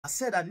I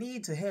said I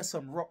need to hear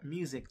some rock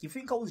music. You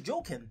think I was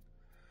joking?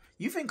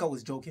 You think I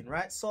was joking,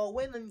 right? So I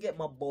went and get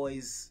my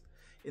boys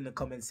in the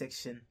comment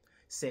section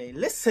saying,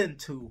 listen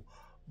to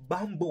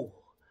Bambo,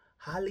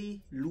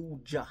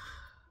 Hallelujah.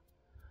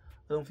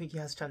 I don't think he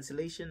has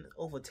translation.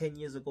 Over 10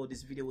 years ago,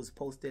 this video was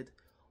posted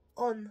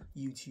on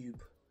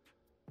YouTube.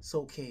 It's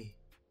okay.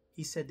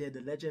 He said they're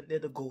the legend, they're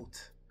the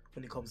GOAT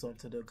when it comes on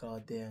to the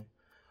goddamn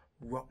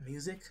rock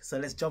music. So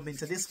let's jump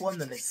into this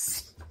one and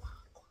let's...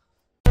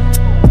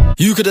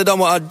 You could have done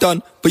what I'd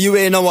done, but you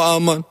ain't know what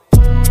I'm on.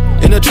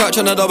 In the track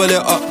trying to double it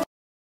up.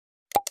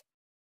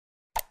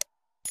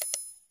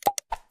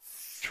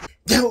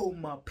 Yo,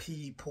 my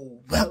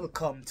people,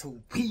 welcome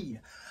to P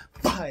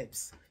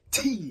Vibes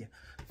TV.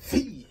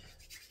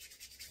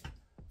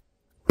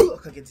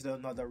 Back again to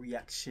another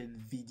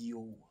reaction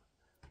video.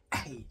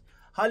 Hey,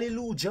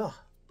 hallelujah.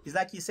 It's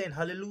like you're saying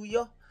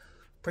hallelujah.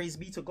 Praise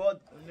be to God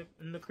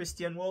in the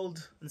Christian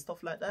world and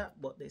stuff like that.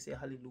 But they say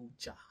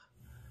hallelujah,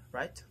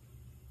 right?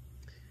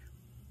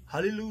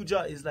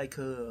 Hallelujah is like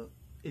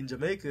in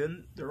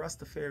Jamaican, the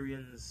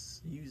Rastafarians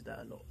use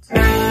that a lot.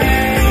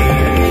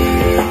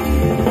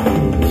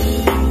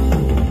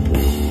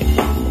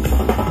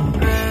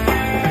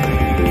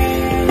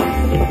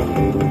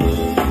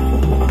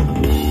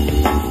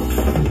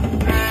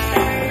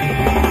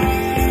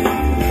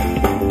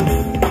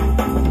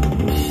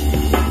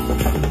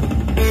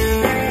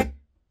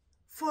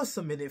 First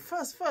a minute,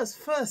 first.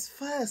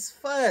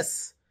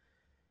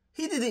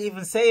 He didn't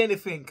even say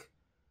anything.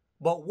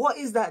 But what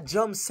is that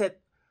drum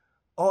set?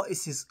 Or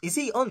is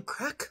he on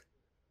crack?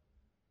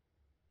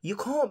 You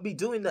can't be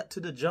doing that to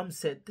the drum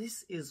set.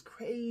 This is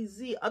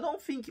crazy. I don't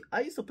think...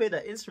 I used to play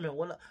that instrument.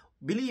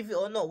 Believe it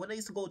or not, when I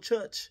used to go to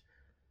church,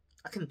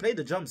 I can play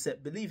the drum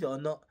set. Believe it or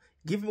not.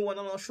 Give me one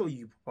and I'll show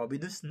you. Probably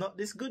not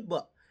this good,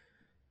 but...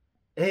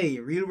 Hey,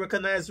 real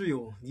recognize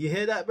real. You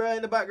hear that, bro,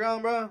 in the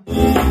background, bro?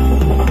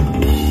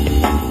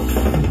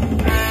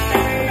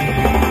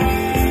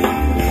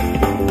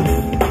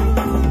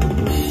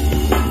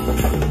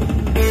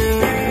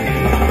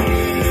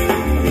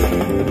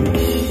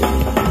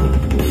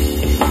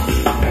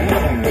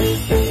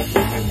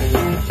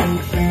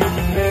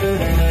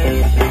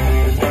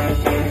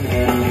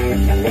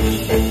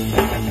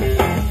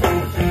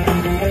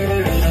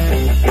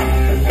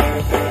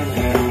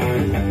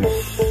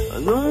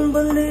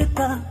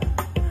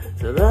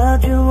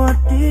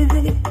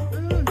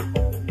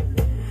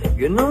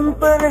 Ganun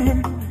pa rin,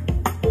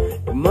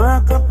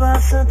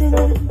 makapasa din.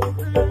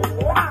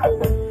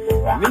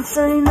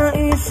 Minsan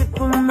naisip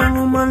ko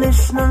nang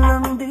umalis na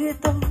lang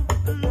dito.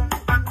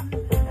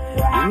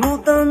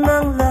 Limutan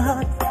ng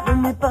lahat,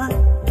 lumipat,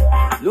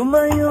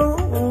 lumayo.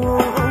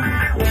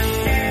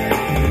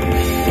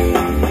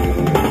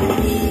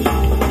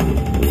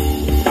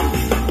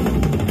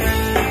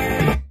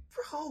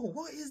 Bro,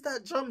 what is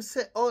that drum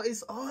set? Oh,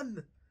 it's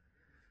on.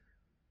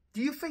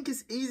 Do you think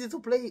it's easy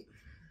to play?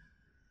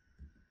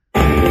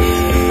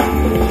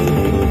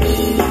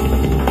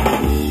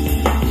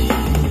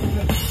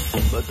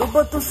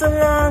 Bato-bato sa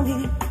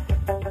langit,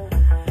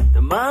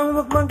 tamang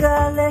wag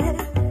magalit.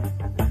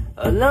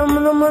 Alam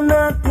naman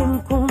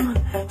natin kung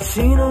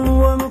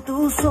sinong ang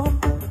tuso.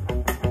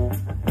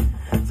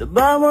 Sa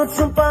bawat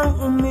sampang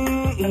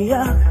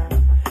umiiyak,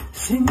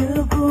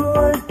 sinilugo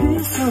ay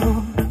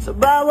piso. Sa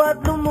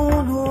bawat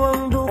lumulo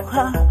ang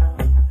dukha,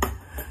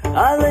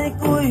 alay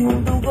ko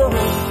yung dugo.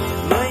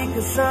 May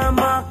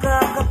kasama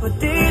ka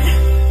kapatid,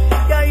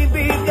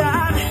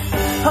 kaibigan,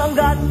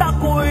 hanggat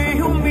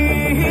ako'y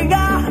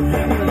humihinga,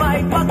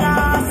 may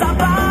pag-asa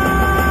pa.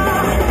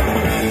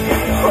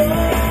 Oh,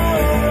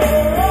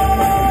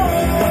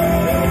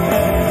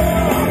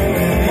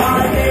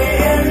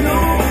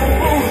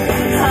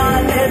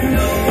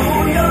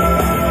 hallelujah.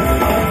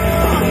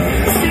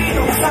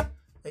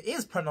 It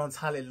is pronounced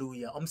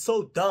hallelujah. I'm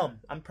so dumb.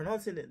 I'm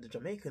pronouncing it the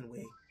Jamaican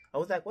way. I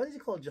was like, what is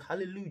it called?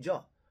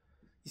 Hallelujah.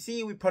 You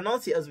see, we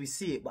pronounce it as we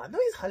see it, but I know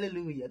it's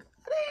hallelujah.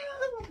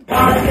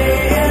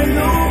 Hallelujah,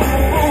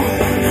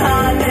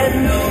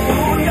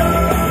 hallelujah.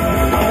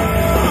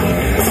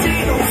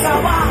 Sinong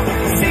sawa,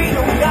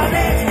 sinong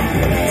galit,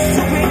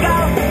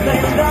 sumigaw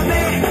ngayong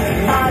gabi.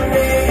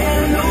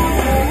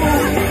 Hallelujah,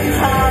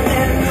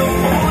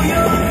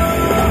 hallelujah,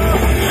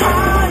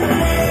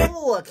 hallelujah.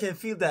 Oh, I can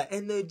feel that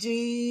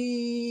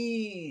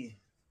energy.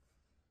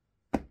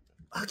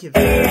 I can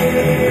feel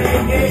it.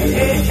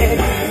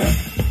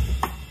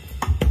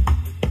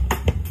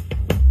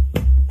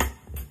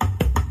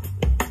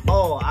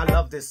 Oh, I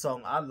love this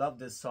song. I love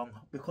this song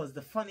because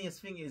the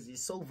funniest thing is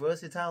it's so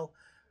versatile.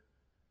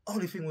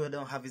 Only thing we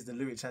don't have is the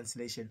lyric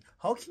translation.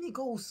 How can you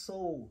go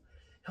so...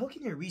 How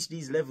can you reach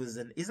these levels?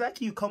 And it's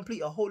like you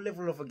complete a whole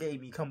level of a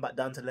game. You come back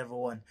down to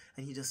level 1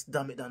 and you just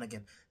dumb it down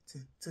again.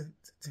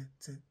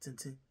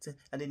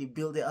 And then you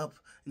build it up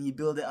and you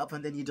build it up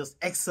and then you just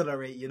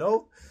accelerate, you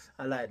know?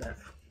 I like that.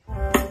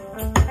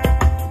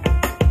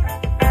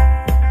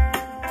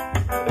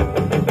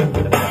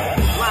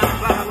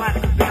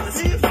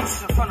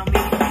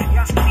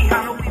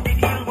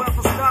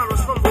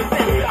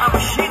 I'm a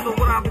shit, but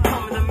what I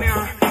become in the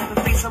mirror.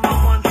 The face of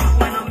my one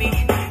true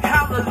enemy.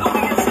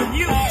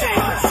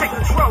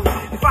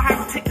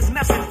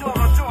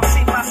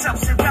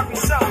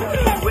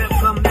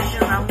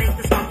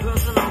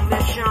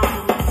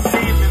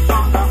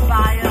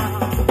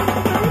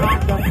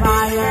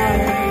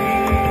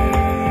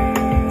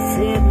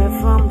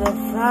 from the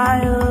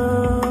fire.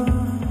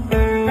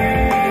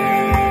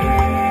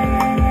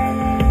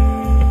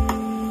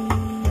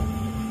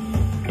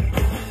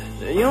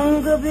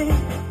 Ngayong gabi,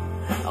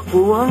 ako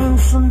ang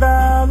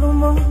sundalo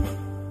mo.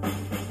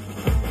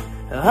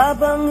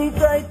 Habang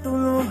ika'y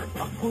tulog,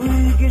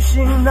 ako'y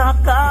gising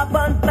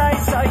nakabantay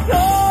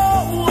sa'yo.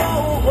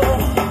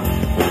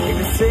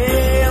 Kasi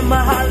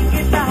mahal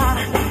kita,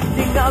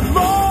 tingnan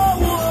mo.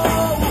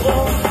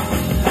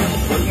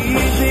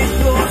 Pag-ibig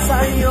ko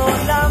sa'yo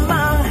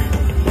lamang,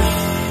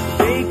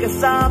 may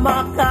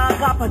kasama ka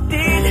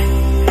kapatid,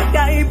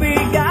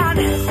 kaibigan,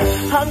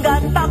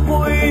 hanggat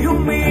ako'y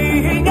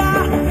humihinga,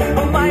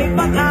 may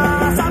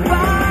pag-asa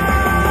pa.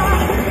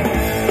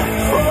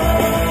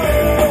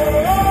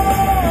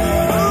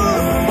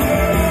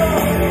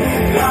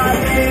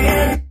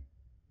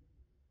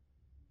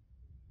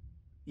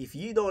 If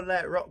you don't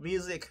like rock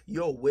music,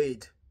 you're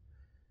weird.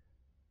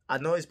 I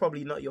know it's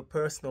probably not your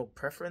personal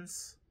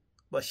preference,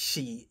 but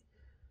shit,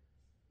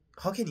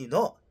 how can you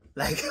not?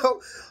 Like,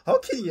 how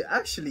can you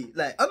actually,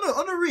 like,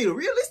 on a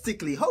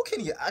realistically, how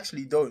can you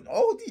actually don't?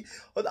 I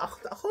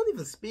can't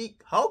even speak.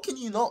 How can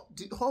you not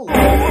do?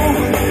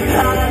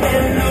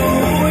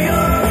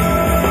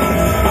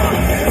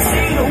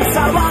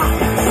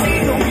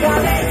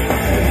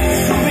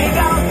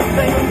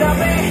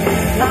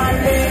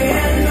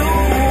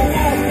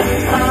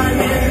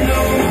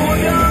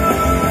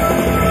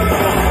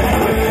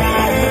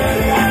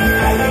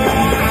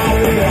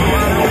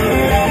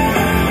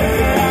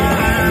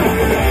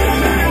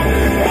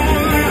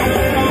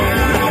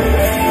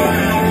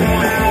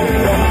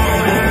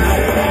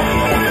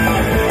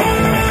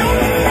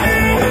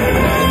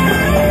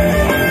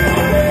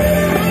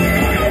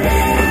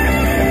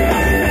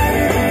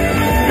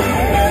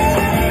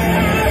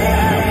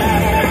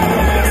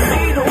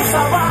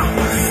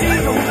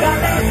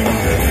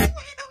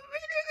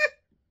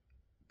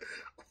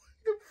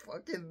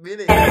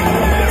 Minute.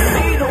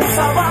 Sinong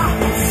sawa,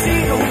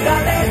 sinong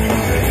galit,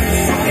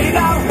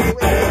 sumigaw.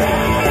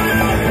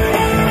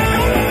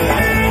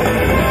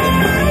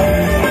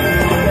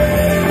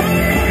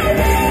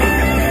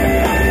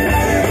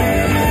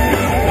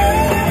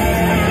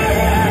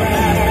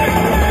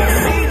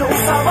 Sinong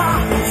sawa,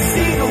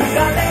 sinong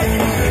galit,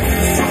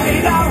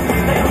 sumigaw.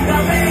 Ngayong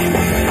gabi,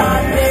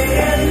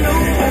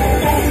 hallelujah,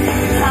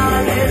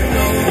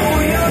 hallelujah.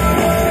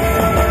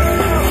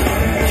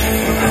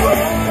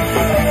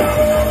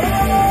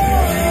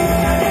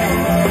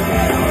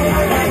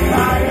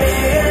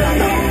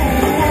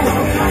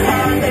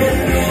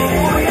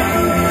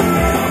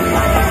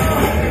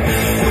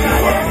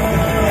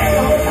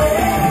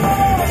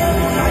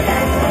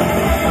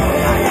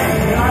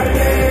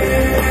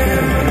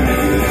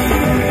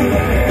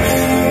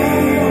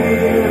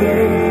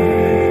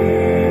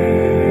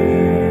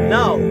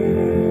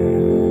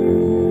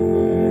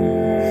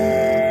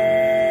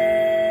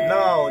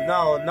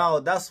 Now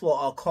that's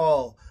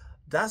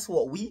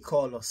what we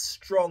call a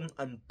strong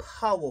and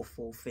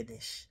powerful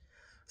finish.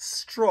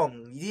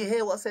 Strong. You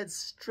hear what I said?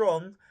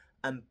 Strong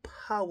and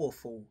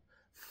powerful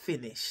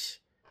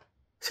finish.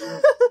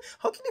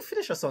 How can you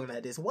finish a song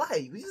like this?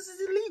 Why? This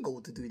is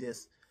illegal to do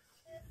this.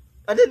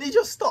 And then they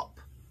just stop.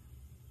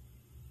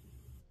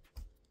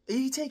 Are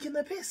you taking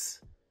the piss?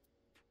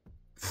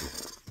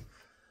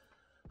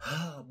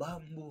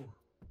 Bamboo.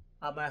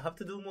 I might have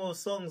to do more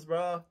songs,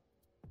 bro.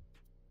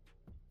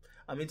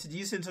 I'm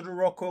introducing to the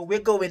rock world. We're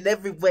going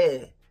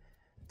everywhere.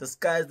 The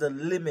sky's the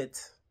limit.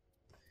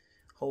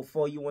 How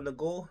far you want to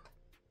go,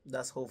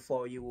 that's how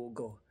far you will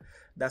go.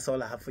 That's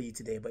all I have for you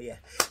today. But yeah,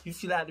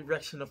 if you like the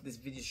direction of this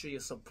video, show your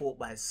support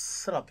by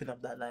slapping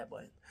up that like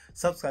button.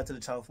 Subscribe to the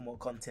channel for more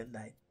content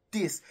like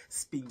this.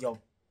 Spin your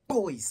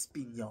boy,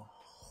 spin your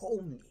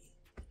homie.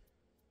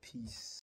 Peace.